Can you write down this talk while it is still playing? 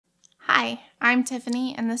Hi, I'm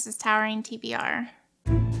Tiffany, and this is Towering TBR.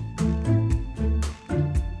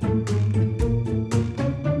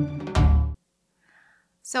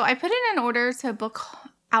 So I put in an order to a book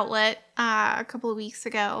outlet a couple of weeks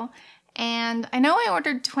ago, and I know I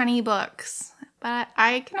ordered 20 books, but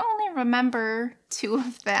I can only remember 2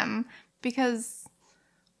 of them because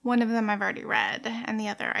one of them I've already read, and the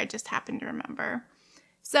other I just happen to remember.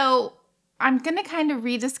 So I'm going to kind of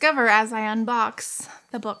rediscover as I unbox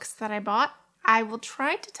the books that I bought. I will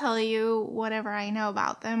try to tell you whatever I know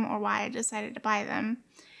about them or why I decided to buy them.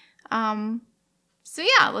 So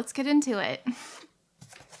yeah, let's get into it.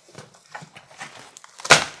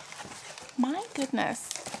 My goodness.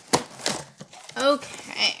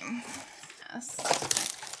 Okay. Yes.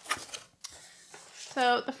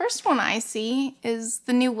 So the first one I see is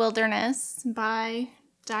The New Wilderness by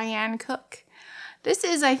Diane Cook. This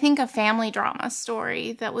is, I think, a family drama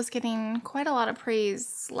story that was getting quite a lot of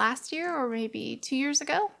praise last year or maybe 2 years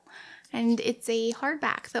ago. And it's a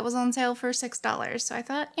hardback that was on sale for $6. So I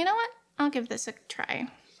thought, you know what? I'll give this a try.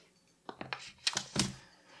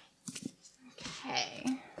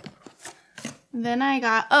 Okay. Then I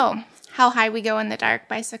got, How High We Go in the Dark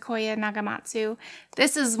by Sequoia Nagamatsu.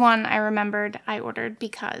 This is one I remembered I ordered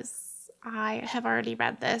because I have already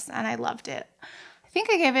read this and I loved it. I think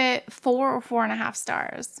I gave it 4 or 4.5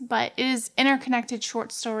 stars, but it is interconnected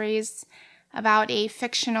short stories about a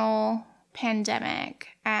fictional pandemic,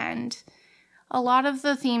 and a lot of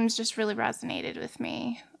the themes just really resonated with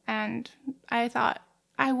me, and I thought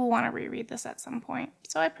I will want to reread this at some point,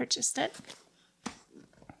 so I purchased it.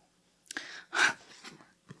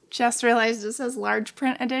 Just realized it says large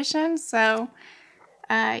print edition, so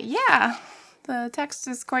yeah, the text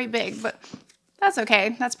is quite big, but that's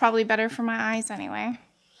okay. That's probably better for my eyes anyway.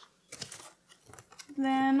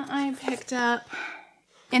 Then I picked up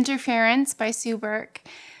Interference by Sue Burke.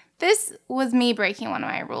 This was me breaking one of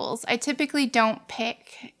my rules. I typically don't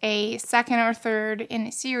pick a second or third in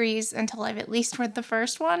a series until I've at least read the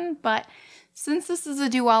first one, but since this is a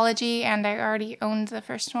duology and I already owned the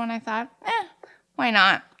first one, I thought, why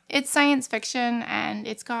not? It's science fiction and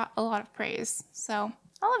it's got a lot of praise, so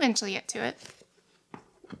I'll eventually get to it.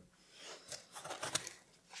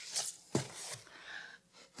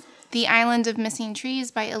 The Island of Missing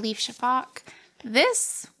Trees by Elif Shafak.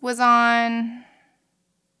 This was on,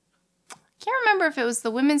 I can't remember if it was the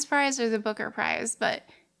Women's Prize or the Booker Prize, but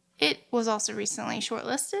it was also recently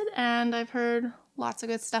shortlisted, and I've heard lots of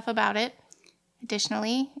good stuff about it.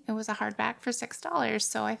 Additionally, it was a hardback for $6,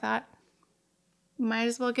 so I thought, might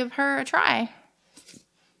as well give her a try.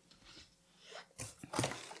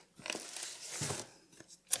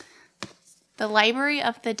 The Library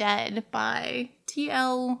of the Dead by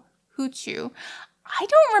T.L. Huchu. I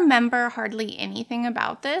don't remember hardly anything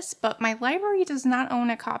about this, but my library does not own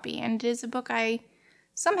a copy, and it is a book I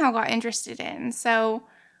somehow got interested in. So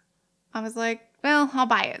I was like, well, I'll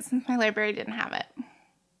buy it since my library didn't have it.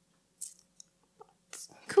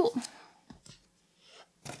 Cool.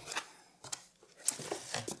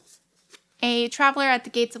 A Traveler at the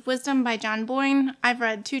Gates of Wisdom by John Boyne. I've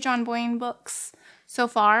read 2 John Boyne books so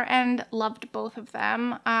far and loved both of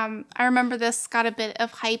them. I remember this got a bit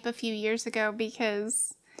of hype a few years ago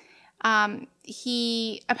because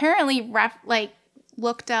he apparently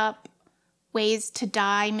looked up ways to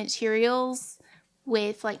dye materials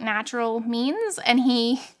with natural means, and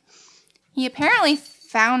he apparently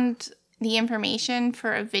found the information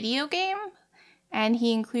for a video game, and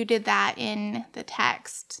he included that in the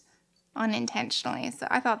text unintentionally. So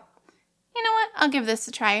I thought, you know what, I'll give this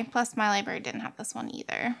a try. Plus, my library didn't have this one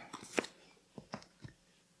either.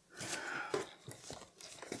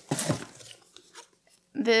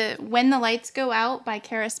 When the Lights Go Out by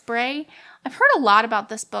Cara Spray. I've heard a lot about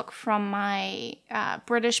this book from my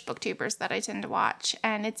British booktubers that I tend to watch,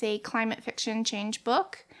 and it's a climate fiction change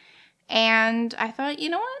book. And I thought, you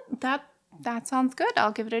know what, that sounds good.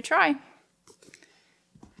 I'll give it a try.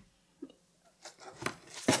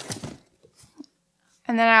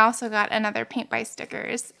 And then I also got another Paint by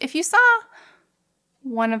Stickers. If you saw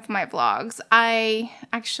one of my vlogs, I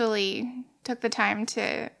actually took the time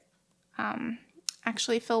to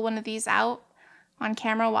actually fill one of these out on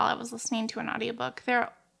camera while I was listening to an audiobook.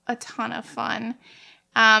 They're a ton of fun.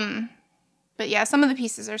 But yeah, some of the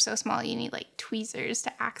pieces are so small you need tweezers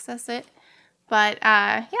to access it. But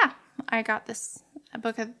yeah, I got this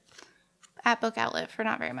book at Book Outlet for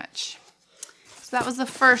not very much. So that was the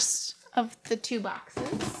first of the 2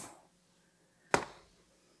 boxes.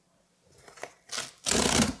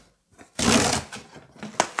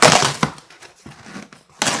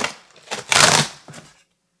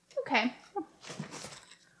 Okay.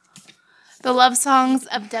 The Love Songs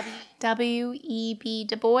of W.E.B.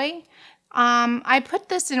 Du Bois. I put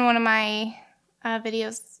this in one of my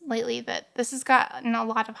videos lately that this has gotten a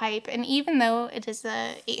lot of hype, and even though it is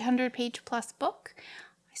a 800-page plus book,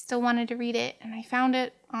 I still wanted to read it, and I found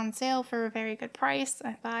it on sale for a very good price.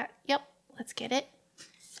 I thought, yep, let's get it.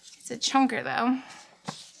 It's a chunker though.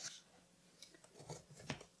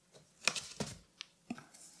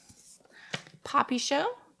 Poppy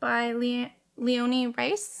Show by Leonie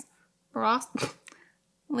Ross.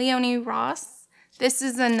 Leonie Ross. This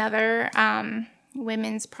is another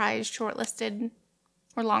women's prize shortlisted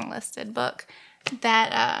or longlisted book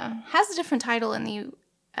that has a different title in the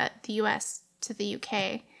US to the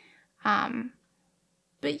UK.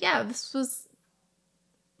 But yeah, this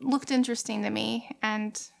looked interesting to me,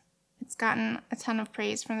 and it's gotten a ton of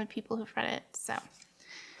praise from the people who've read it. So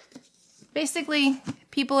basically,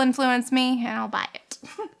 people influence me, and I'll buy it.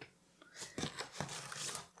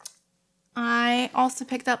 I also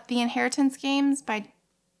picked up The Inheritance Games by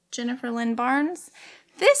Jennifer Lynn Barnes.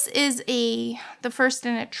 This is the first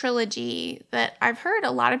in a trilogy that I've heard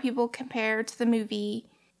a lot of people compare to the movie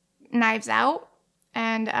Knives Out.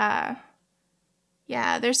 And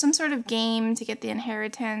yeah, there's some sort of game to get the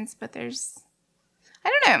inheritance, but I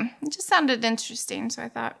don't know, it just sounded interesting, so I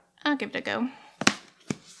thought I'll give it a go.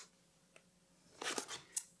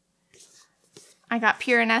 I got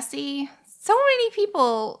Piranesi. So many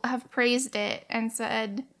people have praised it and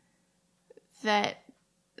said that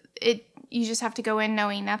you just have to go in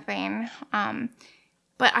knowing nothing.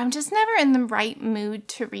 But I'm just never in the right mood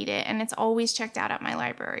to read it, and it's always checked out at my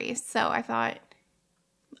library. So I thought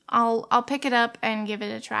I'll pick it up and give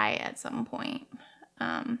it a try at some point.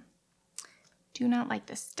 Do not like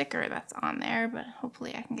the sticker that's on there, but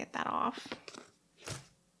hopefully I can get that off.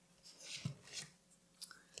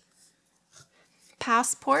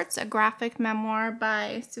 Passports, a graphic memoir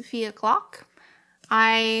by Sophia Glock.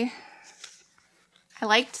 I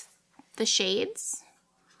liked the shades,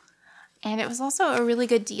 and it was also a really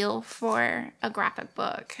good deal for a graphic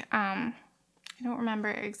book. I don't remember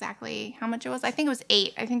exactly how much it was. I think it was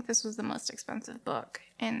 $8. I think this was the most expensive book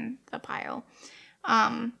in the pile.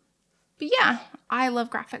 But yeah, I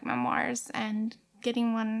love graphic memoirs, and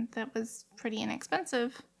getting one that was pretty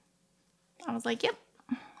inexpensive, I was like, yep,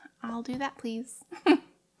 I'll do that, please. All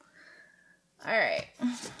right.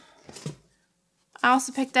 I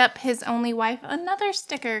also picked up His Only Wife, another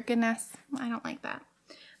sticker. Goodness, I don't like that.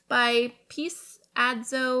 By Peace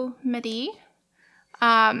Adzo Medi.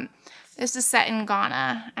 This is set in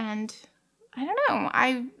Ghana, and I don't know.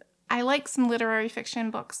 I like some literary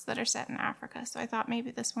fiction books that are set in Africa, so I thought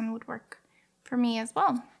maybe this one would work for me as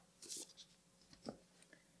well.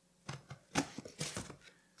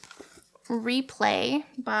 Replay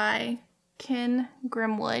by Ken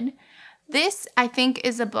Grimwood. This, I think,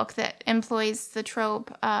 is a book that employs the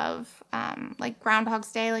trope of like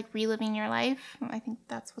Groundhog's Day, like reliving your life. I think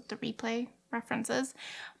that's what the replay references.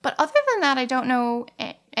 But other than that, I don't know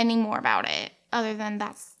any more about it, other than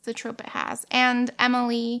that's the trope it has. And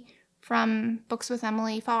Emily from Books with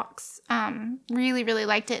Emily Fox really, really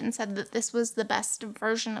liked it and said that this was the best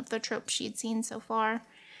version of the trope she'd seen so far.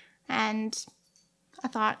 And I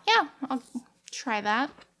thought, yeah, I'll try that.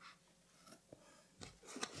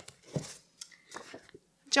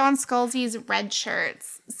 John Scalzi's Red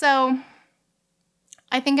Shirts. So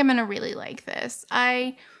I think I'm going to really like this.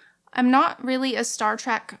 I'm not really a Star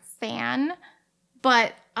Trek fan,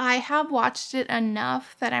 but I have watched it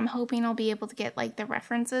enough that I'm hoping I'll be able to get like the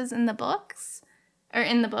references in the books, or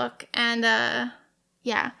in the book. And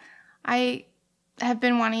yeah, I have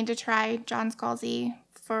been wanting to try John Scalzi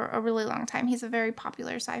for a really long time. He's a very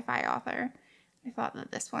popular sci-fi author. I thought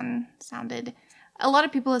that this one sounded... A lot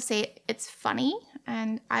of people say it's funny,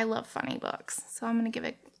 and I love funny books, so I'm going to give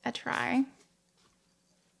it a try.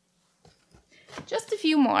 Just a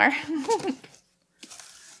few more.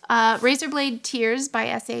 Razorblade Tears by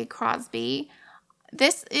S.A. Crosby.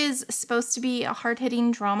 This is supposed to be a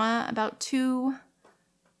hard-hitting drama about two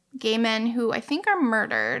gay men who I think are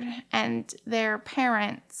murdered, and their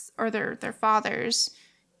parents, or their fathers,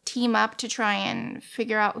 team up to try and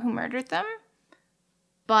figure out who murdered them.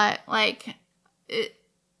 But, like...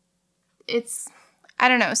 It's, I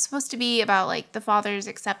don't know, it's supposed to be about, like, the fathers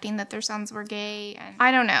accepting that their sons were gay, and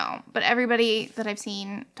I don't know, but everybody that I've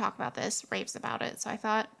seen talk about this raves about it, so I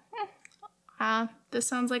thought, this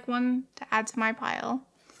sounds like one to add to my pile.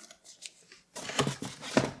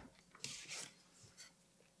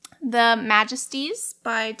 The Majesties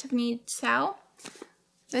by Tiffany Tsao.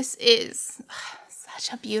 This is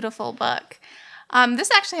such a beautiful book.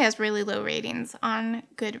 This actually has really low ratings on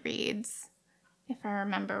Goodreads, if I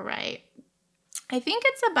remember right. I think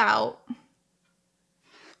it's about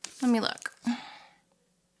Let me look.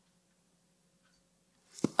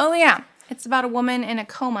 Oh yeah, it's about a woman in a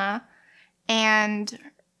coma, and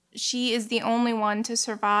she is the only one to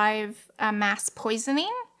survive a mass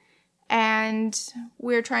poisoning, and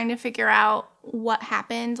we're trying to figure out what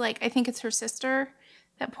happened. Like, I think it's her sister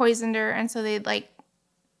that poisoned her, and so they'd like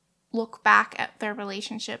look back at their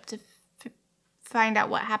relationship to find out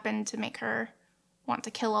what happened to make her want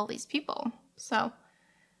to kill all these people. So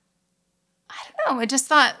I don't know, I just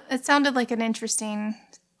thought it sounded like an interesting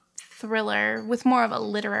thriller with more of a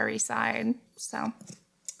literary side. So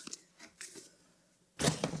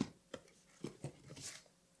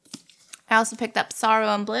I also picked up Sorrow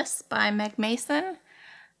and Bliss by Meg Mason.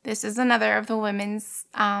 This is another of the women's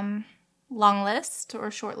long list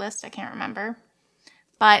or short list, I can't remember.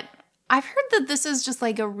 But I've heard that this is just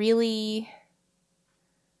like a really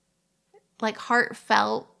like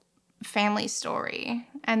heartfelt family story,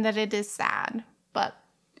 and that it is sad, but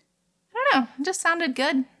I don't know, it just sounded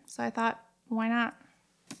good, so I thought, why not?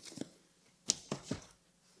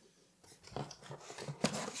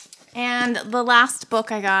 And the last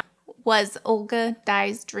book I got was Olga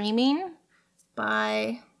Dies Dreaming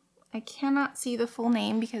by, I cannot see the full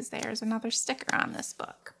name because there's another sticker on this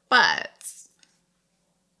book, but,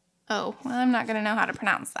 oh, well, I'm not gonna know how to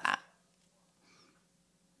pronounce that.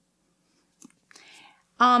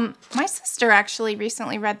 My sister actually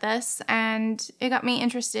recently read this, and it got me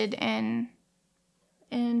interested in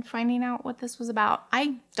finding out what this was about.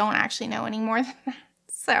 I don't actually know any more than that,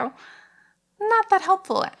 so not that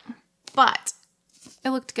helpful, but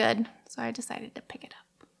it looked good, so I decided to pick it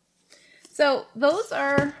up. So those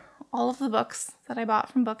are all of the books that I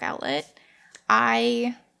bought from Book Outlet.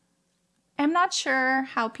 I am not sure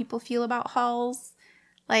how people feel about hauls.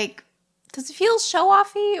 Like, does it feel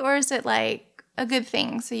show-offy, or is it like a good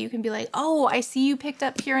thing, so you can be like, oh, I see you picked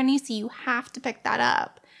up Piranesi, you have to pick that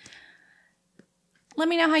up. Let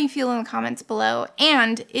me know how you feel in the comments below,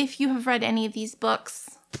 and if you have read any of these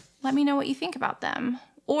books, let me know what you think about them.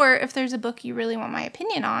 Or if there's a book you really want my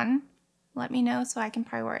opinion on, let me know so I can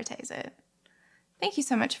prioritize it. Thank you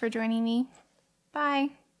so much for joining me.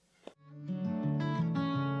 Bye.